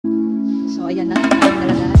So, ayan na.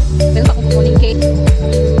 Talaga. Pero ako kukunin cake.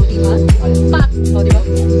 O, diba? Pa! O, diba?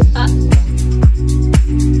 Pa!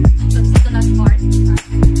 So, this is the last part.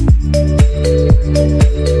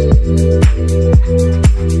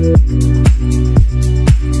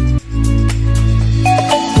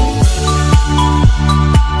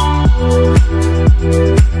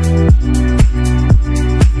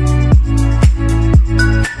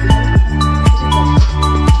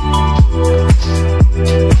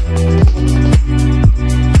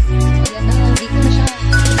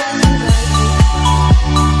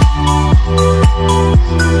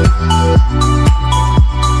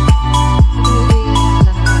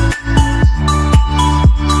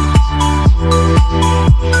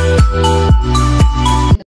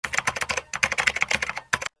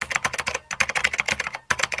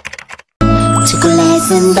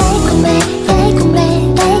 초콜릿은 달콤해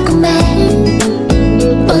달콤해 달콤해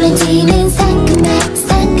오렌지는 상큼해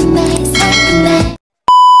상큼해 상큼해.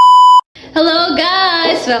 Hello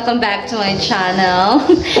guys! Welcome back to my channel.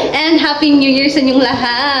 And Happy New Year sa inyong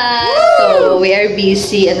lahat! So, we are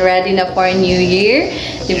busy and ready na for New Year.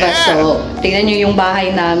 Diba? So, tingnan nyo yung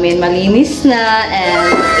bahay namin. Malinis na and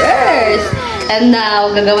yes! And now,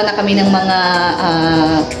 gagawa na kami ng mga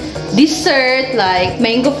dessert like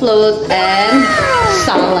mango float and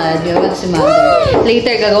salad. Gagawa si Mother.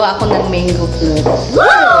 Later, gagawa ako ng mango float.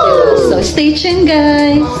 So, stay tuned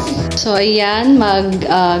guys! So, ayan,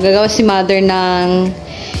 gagawa si Mother ng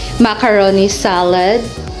macaroni salad.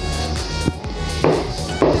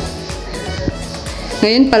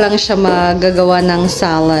 Ngayon pa lang siya magagawa ng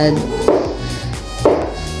salad.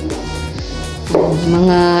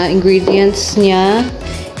 Mga ingredients niya,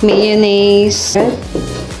 mayonnaise,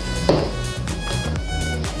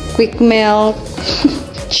 quick melt,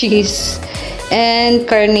 cheese, and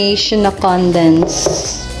carnation na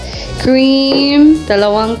condensed. Cream,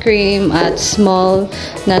 dalawang cream at small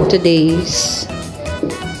na today's.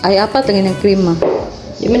 Ay, apat lagi ng cream ah.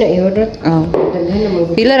 Di mo na i-order? Oh.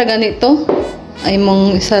 Pila ra ganito? Ay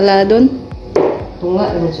mong isala doon. Tunga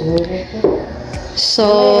naman siguro. So,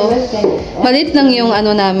 malit lang yung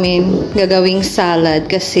ano namin, gagawing salad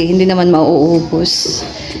kasi hindi naman mauubos.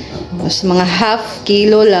 So, mga half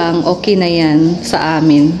kilo lang, okay na yan sa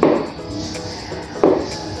amin.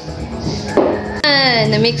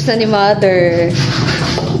 Na-mix na ni Mother.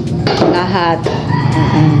 Lahat.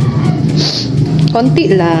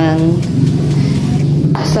 Konti lang.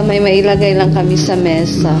 Basta may mailagay lang kami sa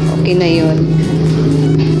mesa. Okay na yun.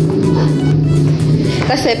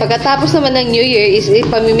 Kasi pagkatapos naman ng New Year is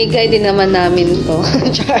ipamimigay din naman namin to.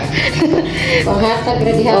 Char. Panghatag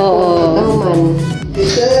ready hapon. Oo. Kahuman.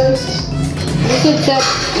 Lisod sa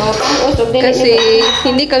mga pang-usog din. Kasi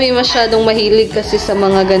hindi kami masyadong mahilig kasi sa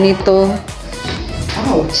mga ganito.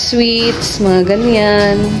 Sweets, mga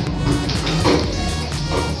ganyan.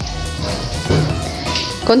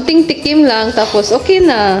 Konting tikim lang, tapos okay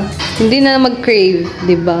na. Hindi na mag-crave,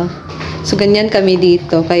 diba? So, ganyan kami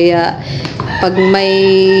dito. Kaya, pag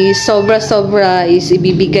may sobra-sobra is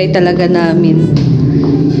ibibigay talaga namin.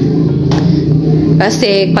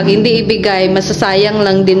 Kasi, pag hindi ibigay, masasayang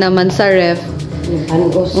lang din naman sa ref.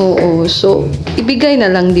 Oo. So, ibigay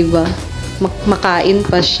na lang, diba? Makain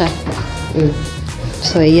pa siya.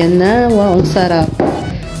 So, ayan na. Wow, ang sarap.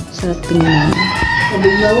 Sarap tingnan.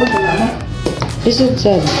 Lisod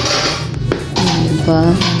sa. Diba?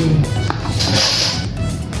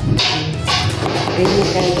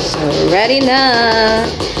 So, ready na.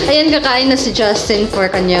 Ayan, kakain na si Justin for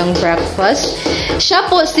kanyang breakfast. Siya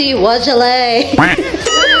po si Wajale.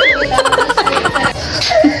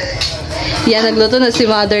 Yan, nagluto na si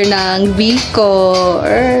Mother ng biko.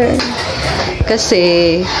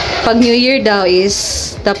 Kasi, pag New Year daw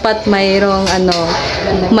is dapat mayroong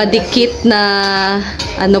madikit na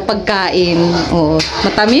pagkain. Oo.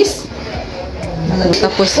 Matamis?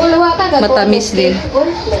 Tapos, matamis din.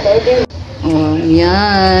 Oh,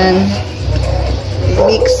 yan.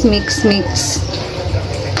 Mix, mix, mix.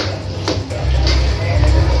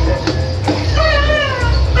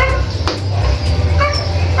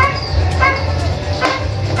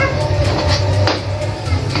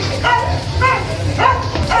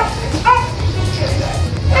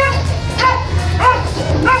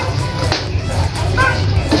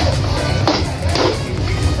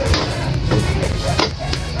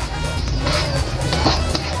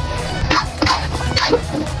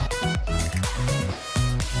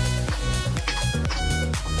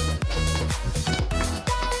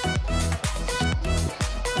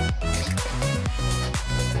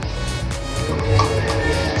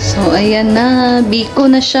 So, ayan na.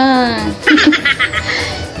 Biko na siya.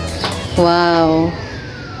 Wow.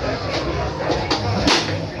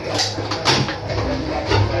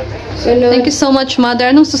 Sunod. Thank you so much, Mother.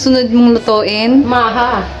 Anong susunod mong lutuin?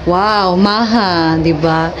 Maha. Wow, maha, 'di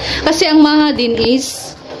ba? Kasi ang maha din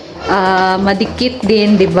is madikit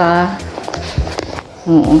din, 'di ba?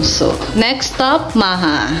 Oo, so next stop,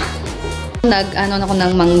 maha. Nag-ano ako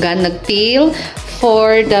ng mangga, nag-peel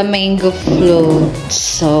for the mango float.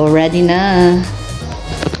 So ready na.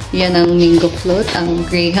 Yan ang mango float, ang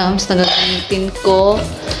grahams na gagamitin ko.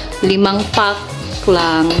 5 pack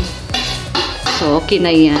lang. So, okay na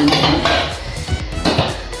yan.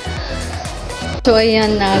 So,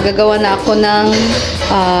 ayan na. Gagawa na ako ng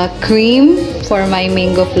cream for my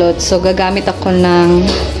mango float. So, gagamit ako ng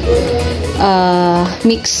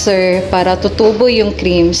mixer para tutubo yung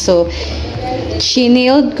cream. So,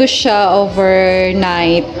 chinilled ko siya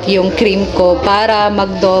overnight yung cream ko para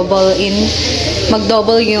mag-double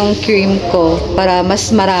yung cream ko para mas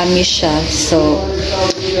marami siya. So,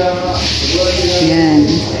 yan.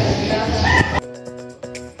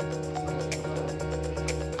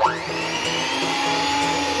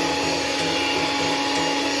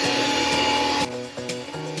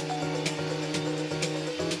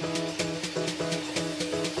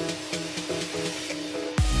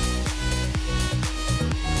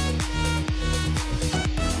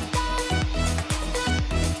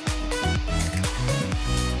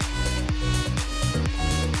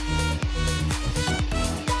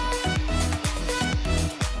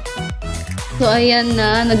 So, ayan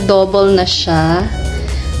na. Nag-double na siya.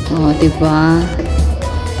 O, diba?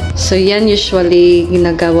 So, yan usually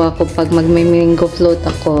ginagawa ko pag mag-mango float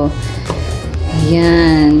ako.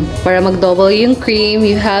 Ayan. Para mag-double yung cream,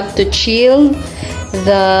 you have to chill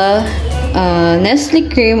the Nestle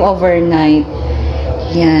cream overnight.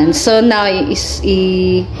 Yan. So, now, i-mix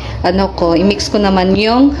ko naman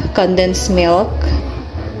yung condensed milk.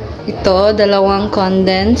 Ito, 2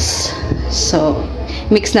 condensed. So,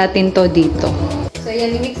 mix natin to dito. So,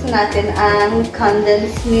 yan, i-mix natin ang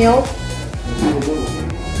condensed milk.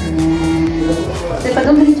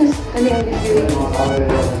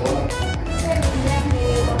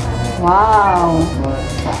 Wow!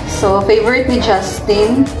 So, favorite ni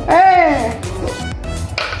Justin.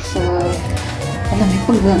 So, alam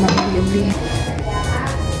mo, pag-gana ng gabi.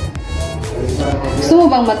 Gusto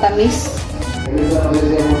mo bang matamis?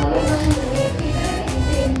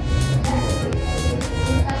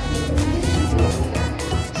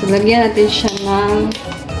 So, lagyan natin siya ng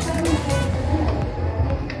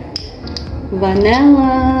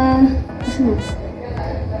vanilla.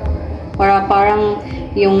 Para parang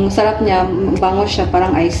yung sarap niya, bango siya,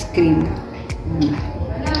 parang ice cream.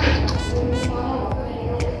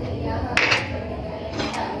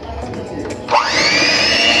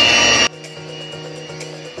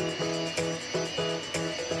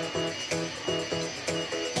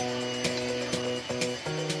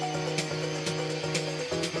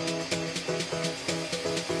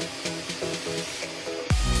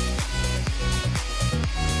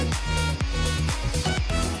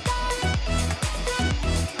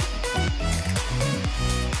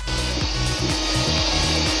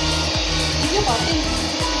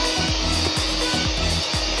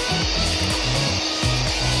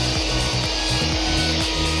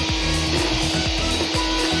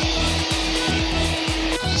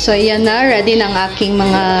 So, ayan na. Ready na ang aking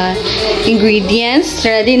mga ingredients.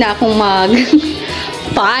 Ready na akong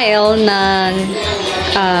mag-pile ng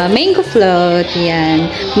mango float. Yan.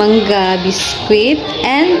 Mangga, biscuit,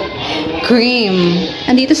 and cream.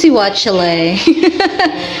 Andito si Watchale.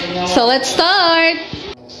 So, let's start!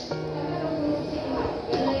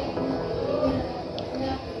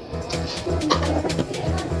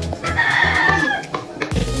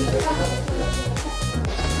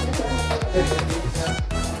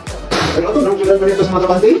 Pero ito, nung sulat mo nito sa mga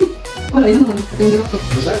kapatid? Wala yun. Tingin ko.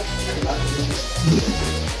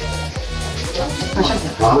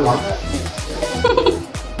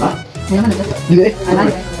 Ha? Ayaw na. Hindi.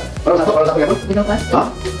 Alay. Para sa ito? Bilopas.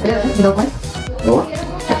 Ha? Bilopas. Oo.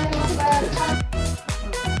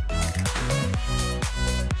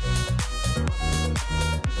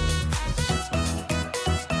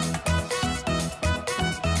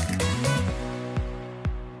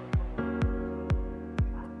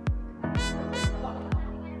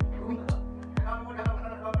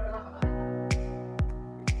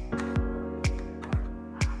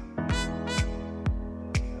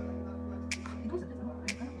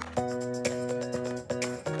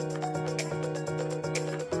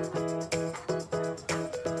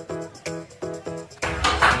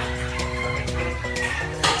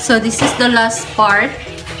 So, this is the last part.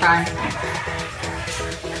 Char.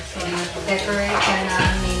 So, decorate ka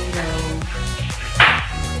na mango.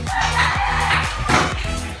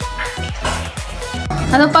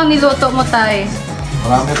 Ano pang niluto mo, Tay?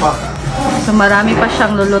 Marami pa. So, marami pa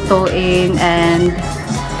siyang lulutuin and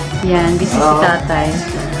yan, busy si Tatay.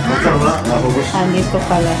 Buksan mo na. Nakubos. Andito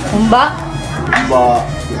pala. Humba? Ba.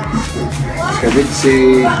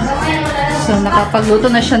 Skabitsi. So,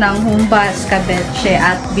 nakapagluto na siya ng humba, escabeche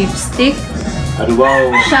at beef stick.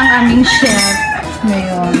 Adubaw. Siya ang aming chef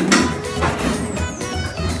ngayon.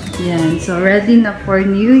 Yan. So, ready na for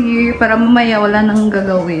New Year. Para mamaya wala nang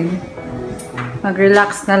gagawin.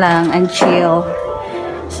 Mag-relax na lang and chill.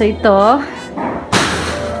 So, ito.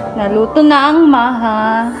 Naluto na ang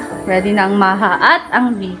maha. Ready na ang maha at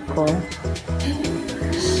ang biko.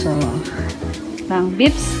 So, ang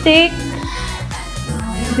beef stick.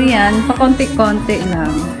 So, yan. Pakonti-konti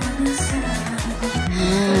lang.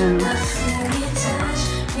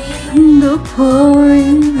 The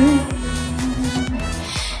pouring rain.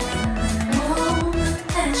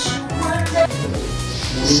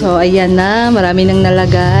 So, ayan na. Marami nang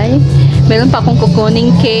nalagay. Meron pa akong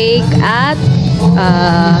kukuning cake at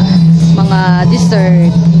mga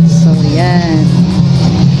dessert. So, yan.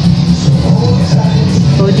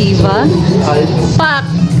 O, diba? Pak!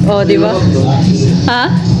 O, diba? Ha?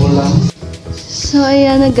 So,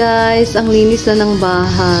 ayan na guys. Ang linis na ng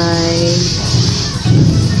bahay.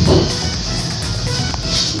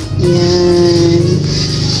 Yan.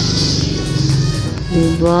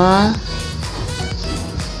 Diba?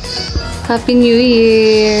 Happy New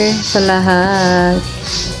Year sa lahat.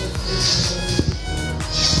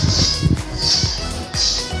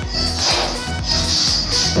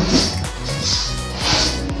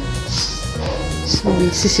 So,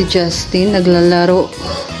 si Justin naglalaro.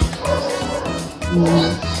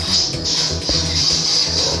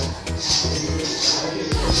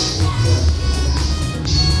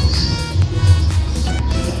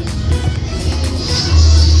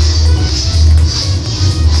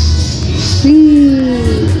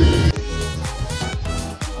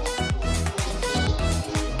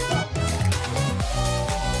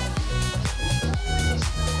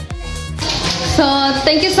 So,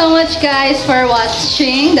 thank you so much guys for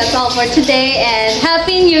watching. That's all for today and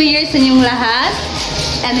Happy New Year sa inyong lahat.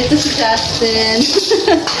 And ito si Justin.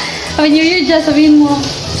 Happy New Year, Just, sabihin mo.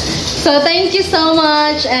 So, thank you so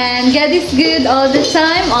much and God is good all the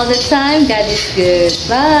time. All the time, God is good.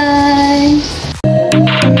 Bye!